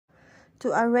To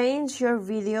arrange your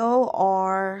video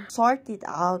or sort it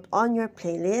out on your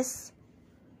playlist,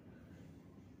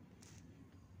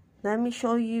 let me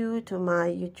show you to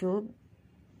my YouTube.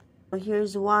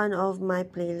 Here's one of my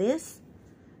playlists.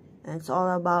 It's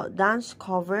all about dance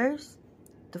covers.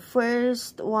 The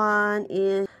first one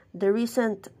is the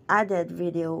recent added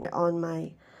video on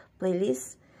my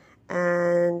playlist,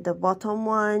 and the bottom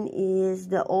one is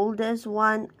the oldest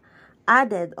one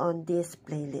added on this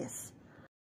playlist.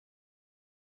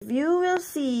 You will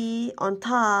see on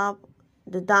top,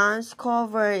 the dance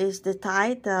cover is the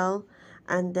title,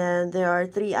 and then there are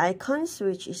 3 icons,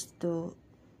 which is to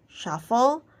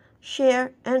shuffle,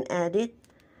 share, and edit.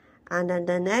 And then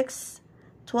the next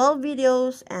 12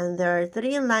 videos, and there are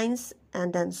 3 lines,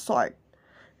 and then sort.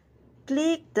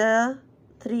 Click the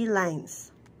 3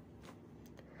 lines.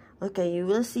 Okay, you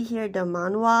will see here the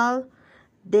manual,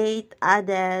 date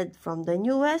added from the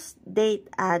newest, date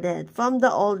added from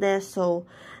the oldest. So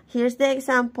here's the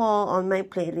example on my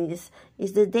playlist,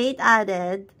 is the date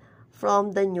added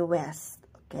from the newest.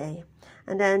 Okay,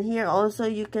 and then here also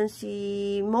you can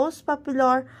see most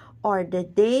popular, or the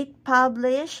date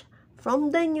published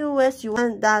from the newest. You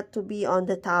want that to be on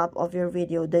the top of your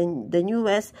video, the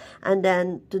newest, and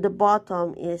then to the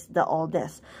bottom is the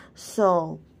oldest.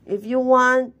 So if you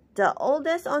want the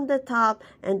oldest on the top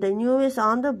and the newest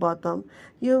on the bottom,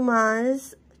 you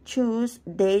must choose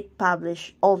date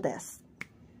published oldest.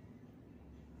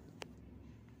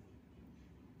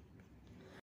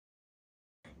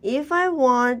 If I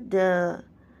want the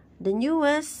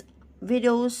newest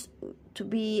videos to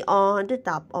be on the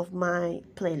top of my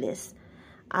playlist,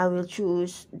 I will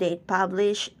choose date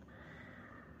published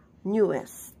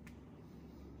newest.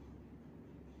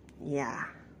 Yeah.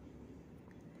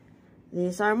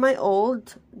 These are my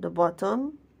old, the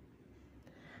bottom,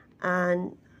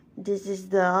 and this is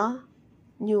the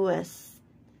newest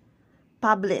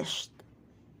published.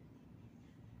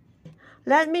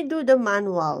 Let me do the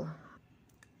manual.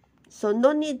 So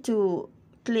no need to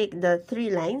click the 3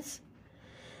 lines.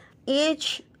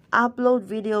 Each upload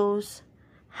videos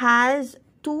has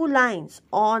 2 lines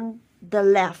on the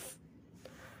left.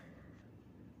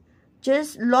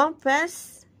 Just long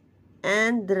press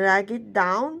and drag it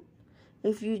down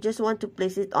if you just want to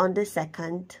place it on the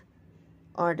second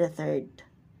or the third.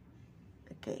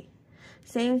 Okay,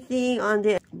 same thing on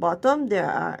the bottom. There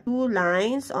are 2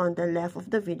 lines on the left of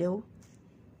the video.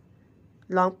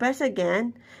 Long press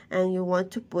again, and you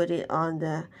want to put it on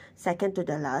the second to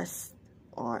the last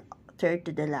or third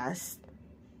to the last.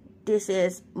 This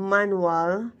is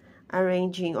manual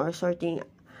arranging or sorting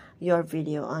your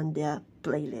video on the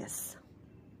playlist.